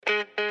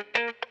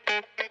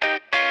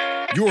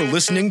You're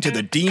listening to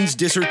the Dean's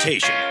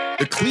Dissertation,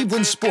 the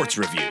Cleveland Sports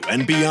Review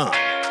and beyond,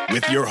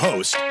 with your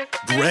host,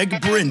 Greg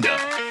Brinda.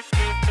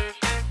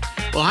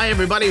 Well, hi,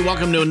 everybody.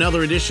 Welcome to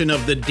another edition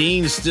of the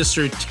Dean's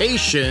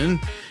Dissertation.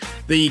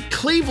 The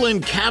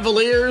Cleveland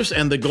Cavaliers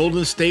and the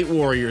Golden State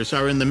Warriors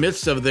are in the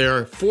midst of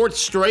their fourth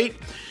straight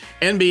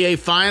NBA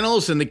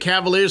Finals, and the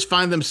Cavaliers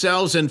find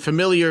themselves in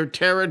familiar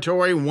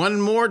territory one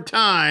more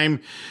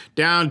time,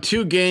 down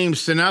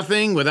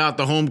 2-0 without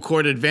the home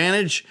court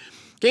advantage.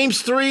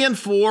 Games 3 and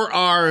 4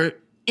 are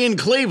in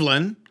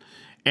Cleveland,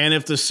 and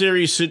if the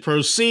series should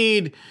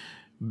proceed,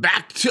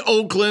 back to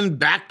Oakland,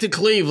 back to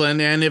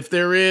Cleveland, and if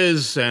there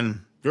is,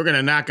 and you're going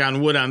to knock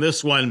on wood on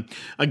this one,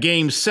 a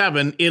Game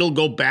 7, it'll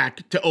go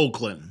back to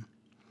Oakland.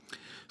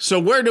 So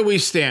where do we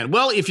stand?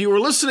 Well, if you were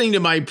listening to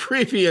my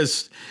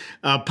previous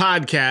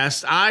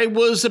podcast, I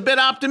was a bit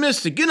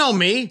optimistic. You know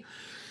me.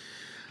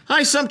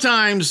 I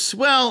sometimes,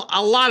 well,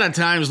 a lot of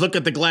times look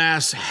at the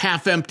glass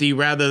half empty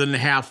rather than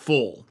half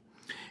full.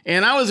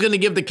 And I was going to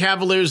give the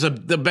Cavaliers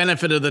the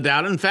benefit of the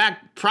doubt. In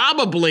fact,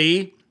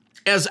 probably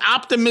as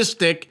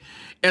optimistic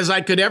as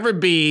I could ever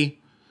be,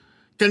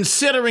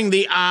 considering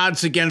the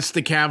odds against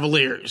the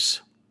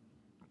Cavaliers.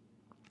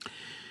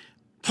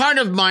 Part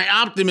of my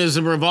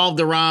optimism revolved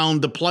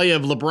around the play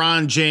of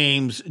LeBron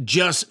James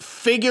just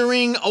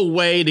figuring a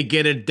way to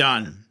get it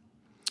done.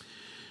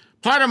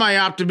 Part of my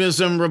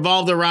optimism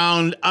revolved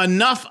around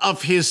enough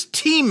of his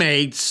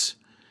teammates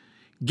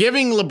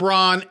giving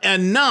LeBron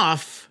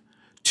enough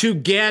to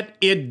get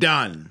it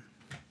done.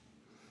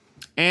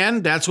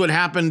 And that's what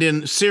happened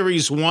in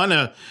Series 1,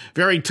 a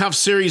very tough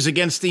series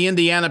against the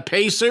Indiana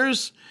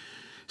Pacers.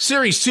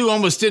 Series 2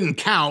 almost didn't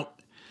count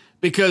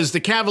because the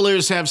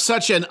Cavaliers have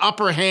such an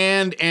upper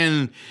hand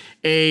and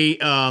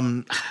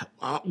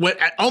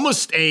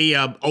almost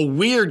a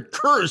weird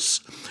curse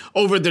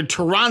over the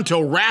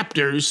Toronto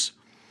Raptors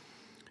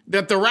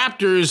that the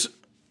Raptors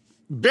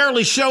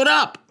barely showed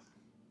up.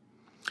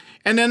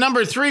 And then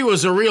number 3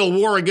 was a real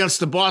war against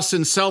the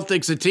Boston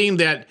Celtics, a team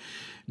that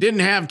didn't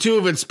have two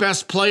of its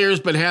best players,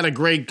 but had a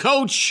great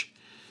coach,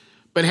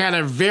 but had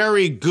a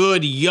very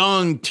good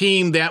young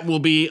team that will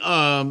be,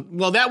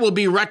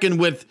 reckoned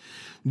with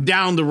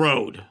down the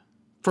road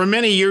for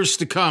many years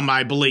to come,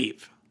 I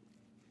believe.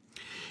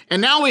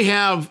 And now we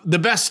have the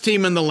best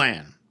team in the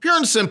land. Pure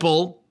and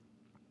simple,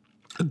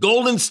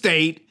 Golden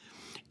State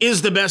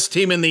is the best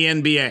team in the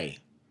NBA.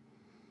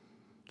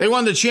 They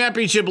won the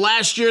championship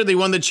last year. They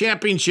won the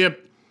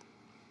championship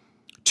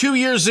 3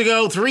 years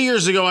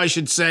ago, I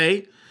should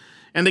say.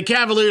 And the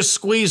Cavaliers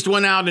squeezed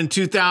one out in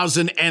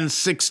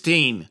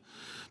 2016.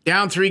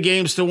 Down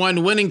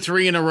 3-1, winning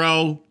 3 in a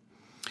row.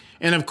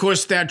 And of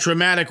course, that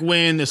dramatic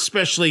win,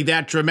 especially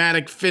that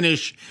dramatic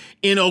finish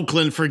in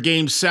Oakland for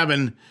Game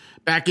 7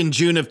 back in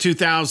June of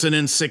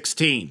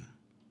 2016.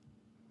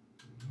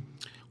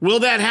 Will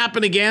that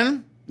happen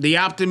again? The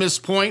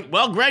optimist point.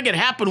 Well, Greg, it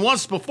happened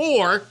once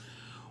before.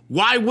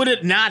 Why would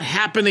it not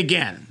happen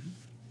again?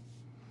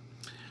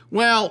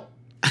 Well,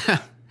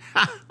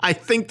 I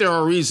think there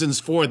are reasons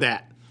for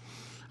that.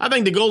 I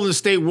think the Golden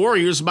State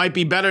Warriors might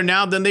be better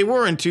now than they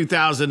were in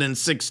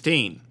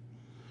 2016.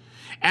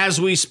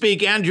 As we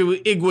speak, Andrew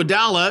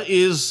Iguodala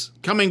is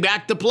coming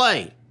back to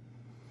play.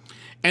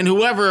 And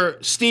whoever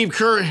Steve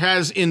Kerr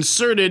has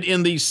inserted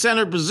in the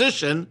center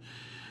position,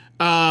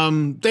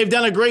 they've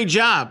done a great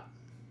job.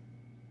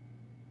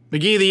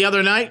 McGee the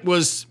other night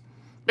was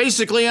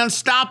basically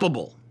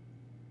unstoppable.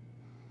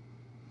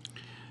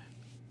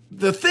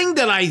 The thing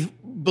that I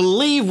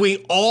believe we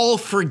all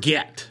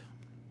forget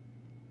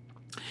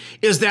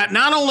is that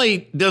not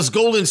only does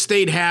Golden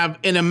State have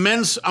an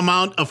immense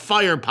amount of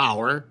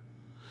firepower,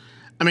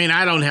 I mean,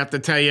 I don't have to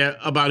tell you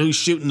about who's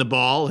shooting the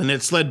ball, and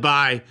it's led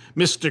by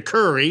Mr.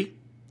 Curry.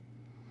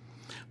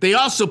 They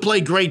also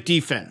play great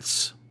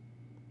defense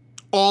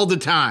all the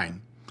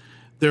time.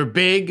 They're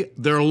big,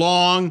 they're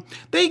long.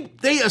 They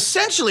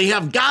essentially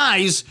have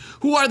guys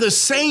who are the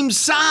same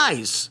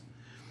size,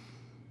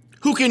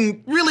 who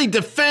can really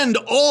defend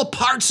all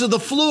parts of the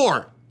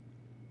floor.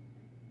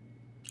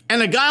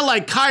 And a guy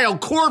like Kyle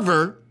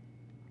Korver,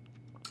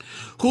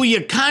 who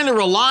you kind of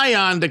rely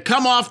on to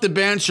come off the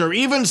bench or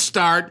even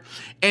start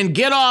and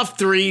get off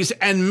threes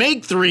and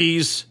make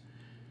threes,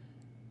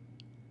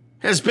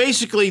 has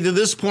basically to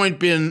this point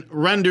been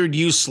rendered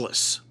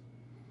useless.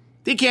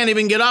 He can't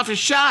even get off a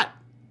shot.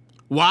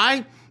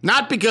 Why?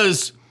 Not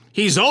because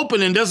he's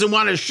open and doesn't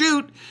want to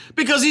shoot,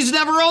 because he's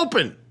never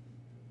open.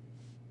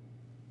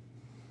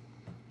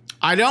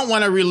 I don't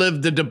want to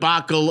relive the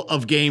debacle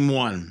of Game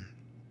 1.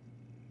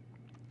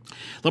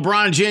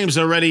 LeBron James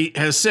already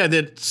has said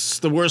it's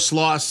the worst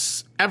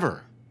loss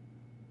ever.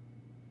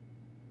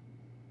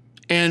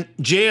 And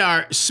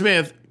J.R.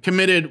 Smith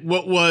committed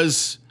what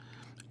was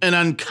an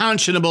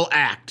unconscionable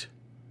act.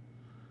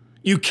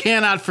 You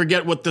cannot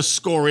forget what the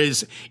score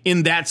is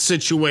in that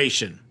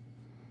situation.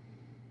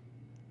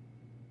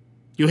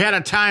 You had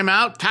a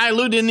timeout. Ty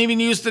Lue didn't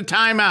even use the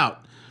timeout.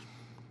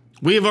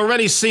 We have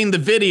already seen the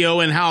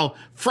video and how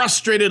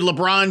frustrated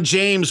LeBron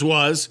James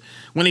was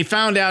when he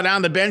found out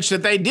on the bench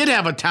that they did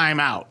have a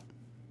timeout.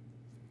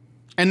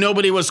 and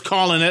nobody was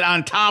calling it,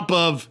 on top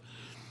of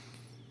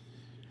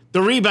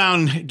the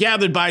rebound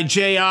gathered by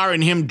JR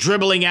and him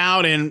dribbling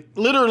out and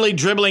literally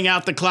dribbling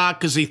out the clock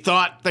because he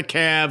thought the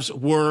Cavs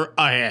were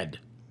ahead.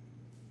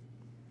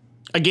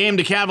 A game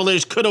the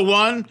Cavaliers could have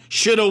won,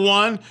 should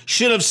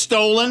have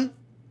stolen.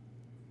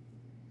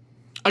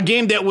 A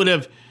game that would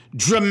have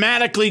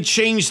dramatically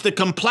changed the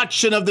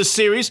complexion of the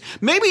series.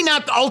 Maybe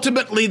not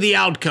ultimately the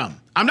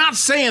outcome. I'm not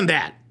saying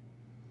that.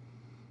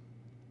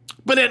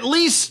 But at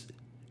least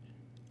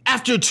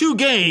after 2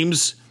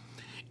 games,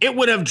 it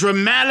would have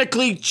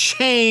dramatically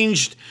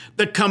changed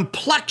the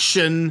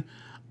complexion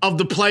of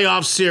the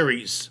playoff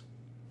series.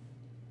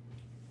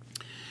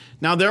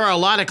 Now, there are a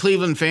lot of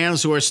Cleveland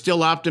fans who are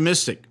still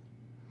optimistic.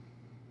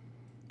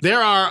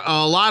 There are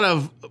a lot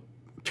of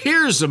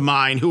peers of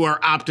mine who are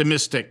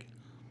optimistic,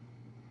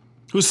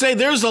 who say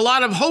there's a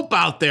lot of hope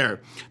out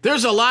there.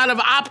 There's a lot of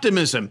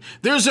optimism.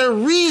 There's a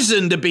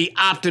reason to be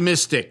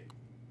optimistic.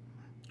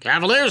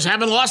 Cavaliers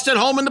haven't lost at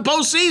home in the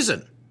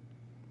postseason.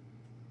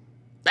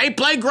 They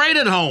play great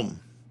at home.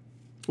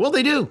 Well,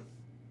 they do.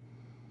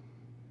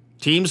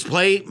 Teams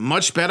play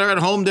much better at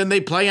home than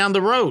they play on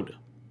the road.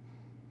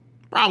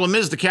 Problem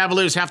is, the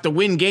Cavaliers have to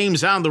win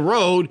games on the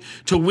road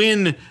to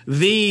win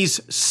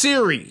these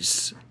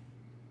series.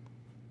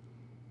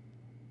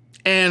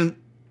 And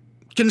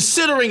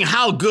considering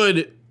how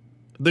good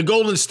the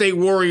Golden State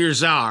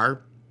Warriors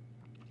are,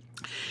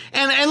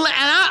 and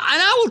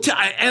I will tell,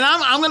 and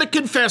I'm going to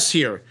confess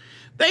here,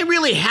 they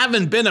really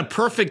haven't been a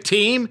perfect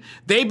team.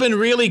 They've been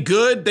really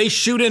good. They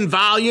shoot in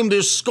volume.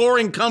 Their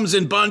scoring comes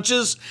in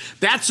bunches.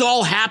 That's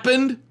all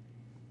happened.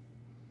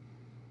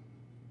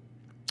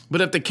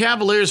 But if the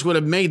Cavaliers would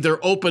have made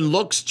their open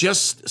looks,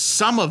 just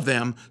some of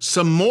them,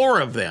 some more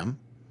of them,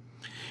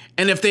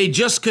 and if they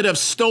just could have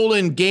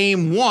stolen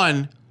game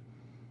 1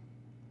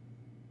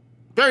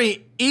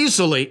 very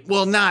easily,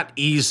 well, not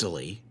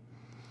easily,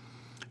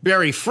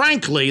 very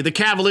frankly, the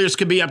Cavaliers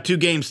could be up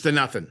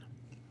 2-0.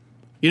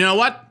 You know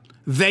what?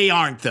 They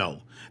aren't,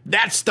 though.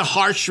 That's the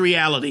harsh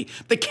reality.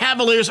 The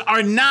Cavaliers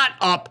are not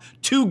up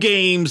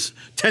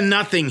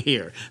 2-0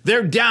 here.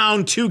 They're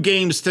down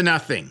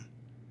 2-0.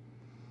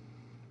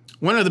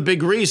 One of the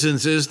big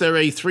reasons is they're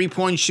a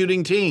 3-point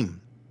shooting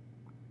team.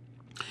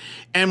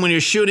 And when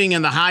you're shooting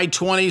in the high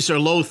 20s or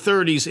low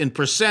 30s in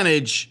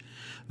percentage,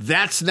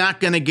 that's not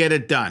going to get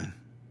it done.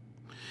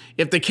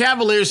 If the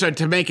Cavaliers are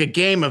to make a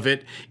game of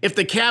it, if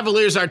the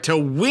Cavaliers are to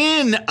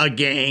win a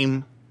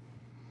game,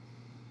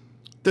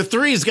 the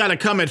three's got to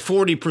come at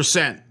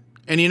 40%.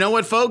 And you know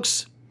what,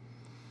 folks?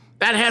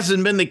 That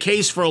hasn't been the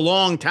case for a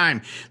long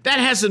time. That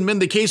hasn't been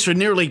the case for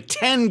nearly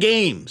 10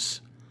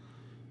 games.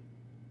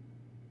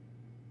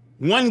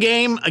 One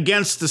game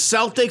against the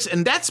Celtics,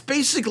 and that's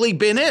basically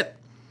been it.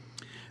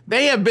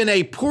 They have been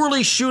a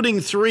poorly shooting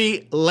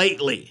 3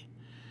 lately.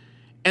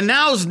 And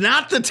now's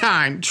not the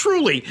time,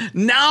 truly,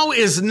 now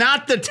is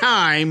not the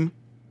time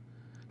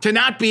to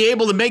not be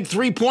able to make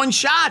 3-point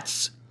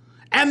shots.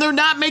 And they're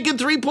not making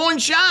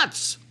 3-point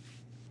shots.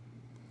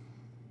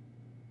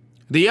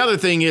 The other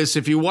thing is,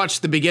 if you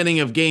watch the beginning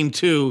of Game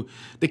 2,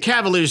 the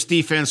Cavaliers'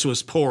 defense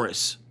was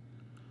porous.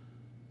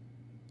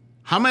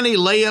 How many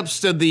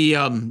layups did the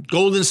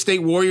Golden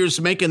State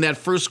Warriors make in that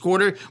first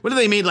quarter? What did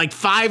they make, like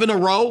 5 in a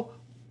row?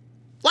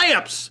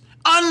 Layups.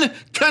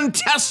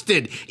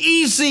 Uncontested.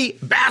 Easy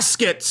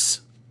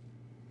baskets.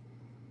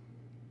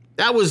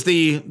 That was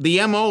the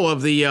MO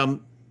of the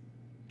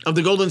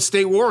Golden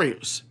State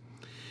Warriors.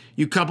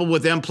 You couple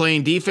with them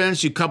playing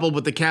defense, you couple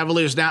with the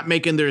Cavaliers not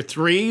making their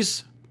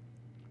threes,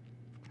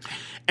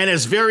 and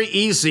it's very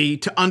easy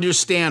to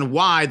understand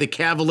why the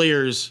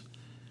Cavaliers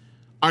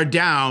are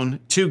down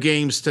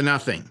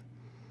 2-0.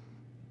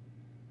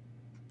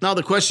 Now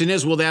the question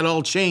is, will that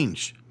all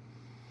change?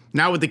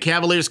 Now with the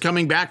Cavaliers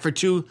coming back for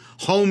 2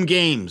 home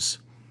games,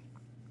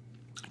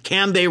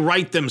 can they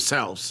right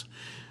themselves?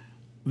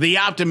 The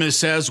optimist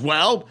says,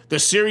 well, the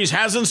series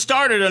hasn't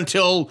started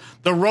until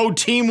the road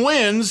team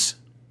wins.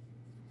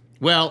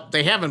 Well,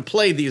 they haven't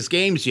played these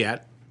games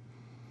yet.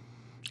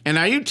 And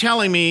are you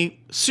telling me,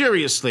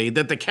 seriously,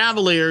 that the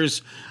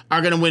Cavaliers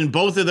are going to win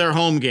both of their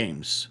home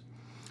games?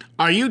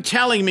 Are you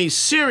telling me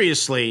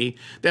seriously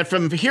that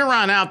from here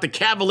on out, the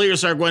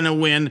Cavaliers are going to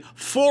win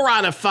 4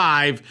 out of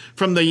 5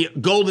 from the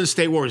Golden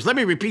State Warriors? Let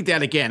me repeat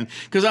that again,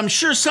 because I'm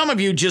sure some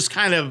of you just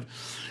kind of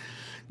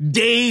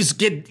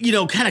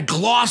kind of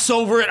gloss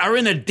over it, are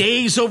in a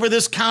daze over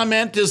this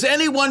comment. Does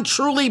anyone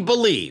truly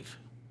believe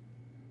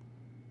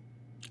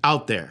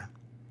out there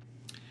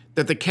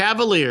that the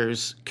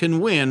Cavaliers can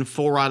win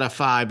 4 out of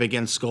 5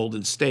 against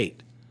Golden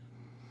State?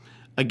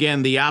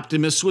 Again, the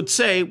optimists would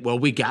say, well,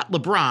 we got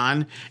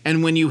LeBron,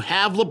 and when you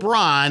have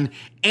LeBron,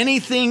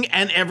 anything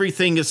and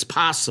everything is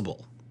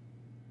possible.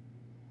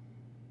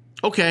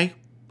 Okay,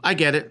 I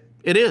get it.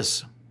 It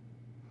is.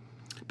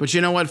 But you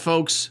know what,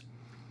 folks?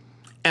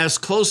 As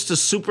close to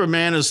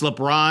Superman as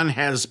LeBron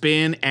has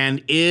been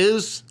and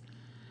is,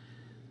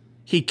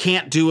 he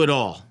can't do it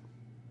all.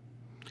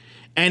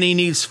 And he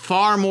needs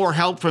far more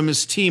help from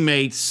his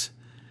teammates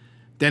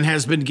than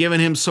has been given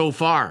him so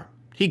far.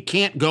 He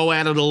can't go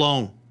at it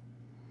alone.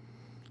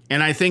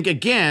 And I think,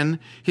 again,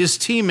 his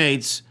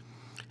teammates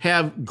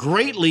have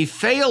greatly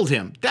failed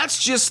him.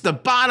 That's just the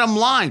bottom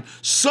line.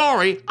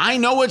 Sorry, I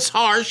know it's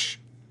harsh.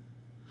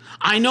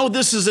 I know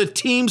this is a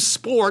team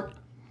sport.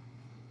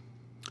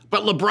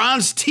 But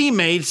LeBron's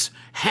teammates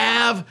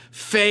have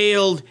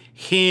failed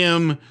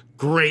him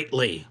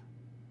greatly.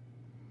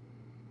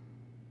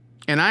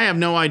 And I have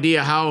no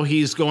idea how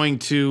he's going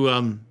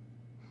to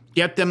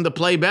get them to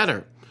play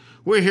better.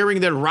 We're hearing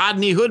that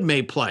Rodney Hood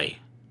may play.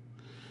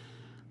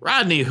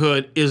 Rodney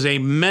Hood is a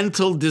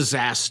mental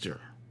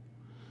disaster.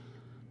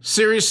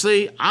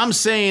 Seriously, I'm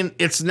saying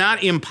it's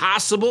not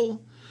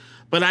impossible,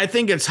 but I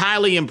think it's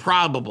highly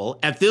improbable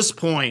at this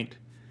point,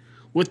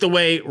 with the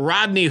way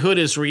Rodney Hood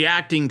is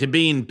reacting to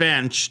being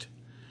benched,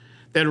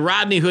 that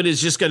Rodney Hood is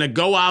just going to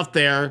go out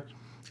there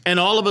and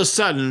all of a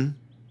sudden,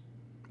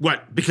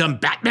 become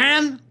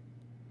Batman?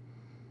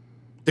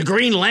 The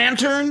Green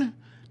Lantern?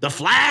 The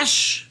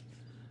Flash?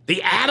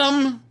 The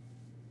Atom?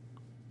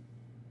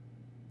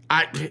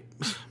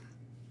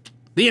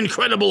 The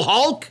Incredible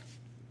Hulk?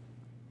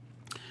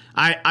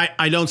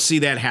 I don't see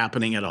that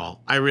happening at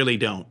all. I really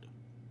don't.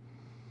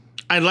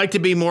 I'd like to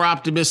be more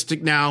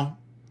optimistic now.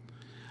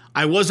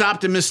 I was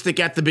optimistic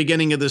at the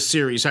beginning of the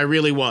series. I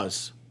really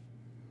was.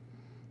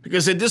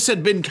 Because this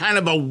had been kind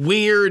of a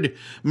weird,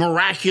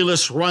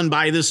 miraculous run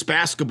by this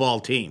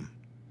basketball team.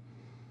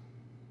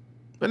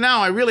 But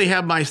now I really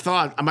have my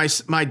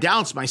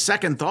doubts, my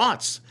second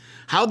thoughts.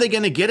 How are they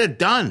going to get it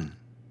done?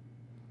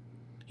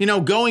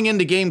 Going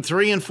into game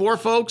 3 and 4,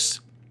 folks,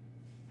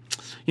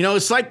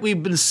 it's like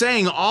we've been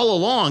saying all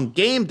along,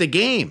 game to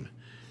game.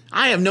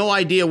 I have no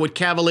idea what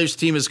Cavaliers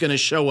team is going to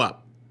show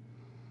up.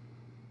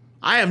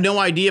 I have no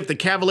idea if the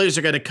Cavaliers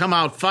are going to come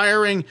out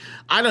firing.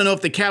 I don't know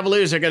if the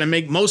Cavaliers are going to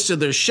make most of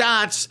their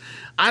shots.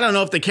 I don't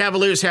know if the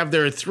Cavaliers have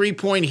their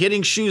three-point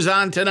hitting shoes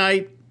on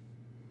tonight.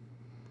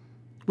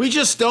 We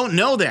just don't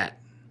know that.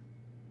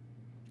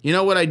 You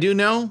know what I do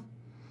know?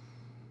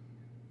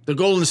 The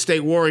Golden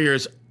State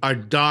Warriors are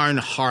darn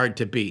hard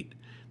to beat.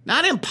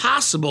 Not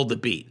impossible to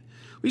beat.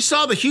 We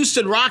saw the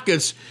Houston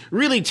Rockets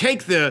really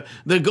take the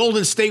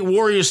Golden State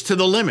Warriors to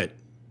the limit.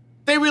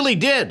 They really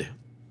did.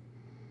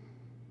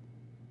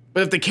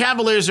 But if the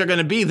Cavaliers are going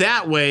to be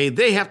that way,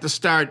 they have to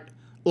start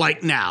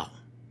like now.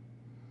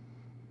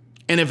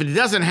 And if it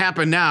doesn't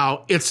happen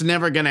now, it's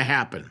never going to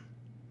happen.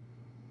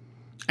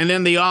 And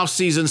then the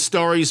offseason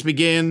stories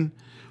begin.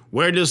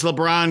 Where does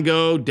LeBron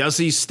go? Does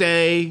he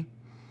stay?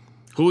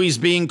 Who he's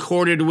being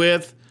courted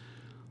with?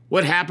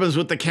 What happens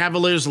with the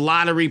Cavaliers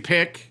lottery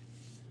pick?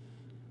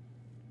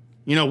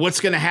 What's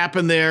going to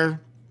happen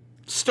there?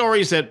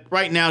 Stories that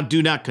right now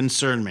do not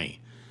concern me.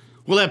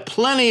 We'll have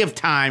plenty of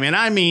time, and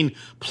I mean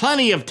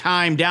plenty of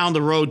time down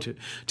the road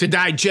to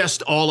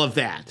digest all of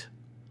that.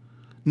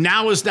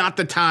 Now is not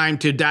the time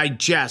to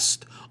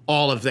digest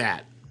all of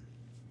that.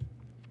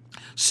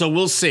 So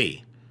we'll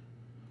see.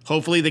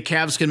 Hopefully the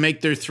Cavs can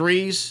make their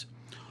threes.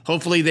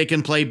 Hopefully they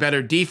can play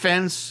better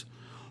defense.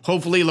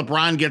 Hopefully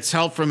LeBron gets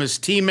help from his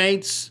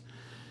teammates.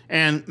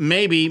 And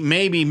maybe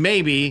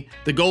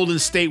the Golden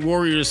State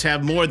Warriors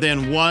have more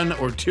than 1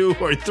 or 2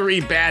 or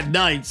 3 bad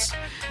nights,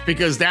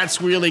 because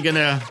that's really going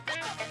to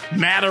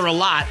matter a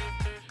lot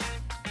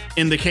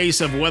in the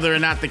case of whether or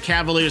not the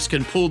Cavaliers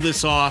can pull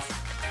this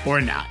off or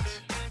not.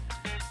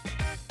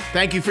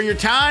 Thank you for your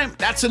time.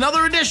 That's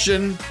another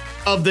edition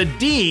of the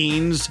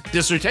Dean's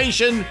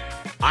Dissertation.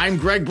 I'm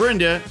Greg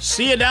Brinda.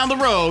 See you down the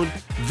road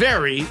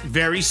very,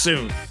 very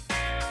soon.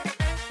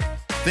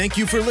 Thank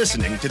you for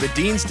listening to the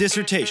Dean's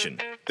Dissertation,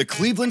 the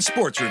Cleveland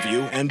Sports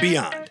Review and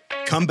beyond.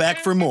 Come back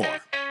for more.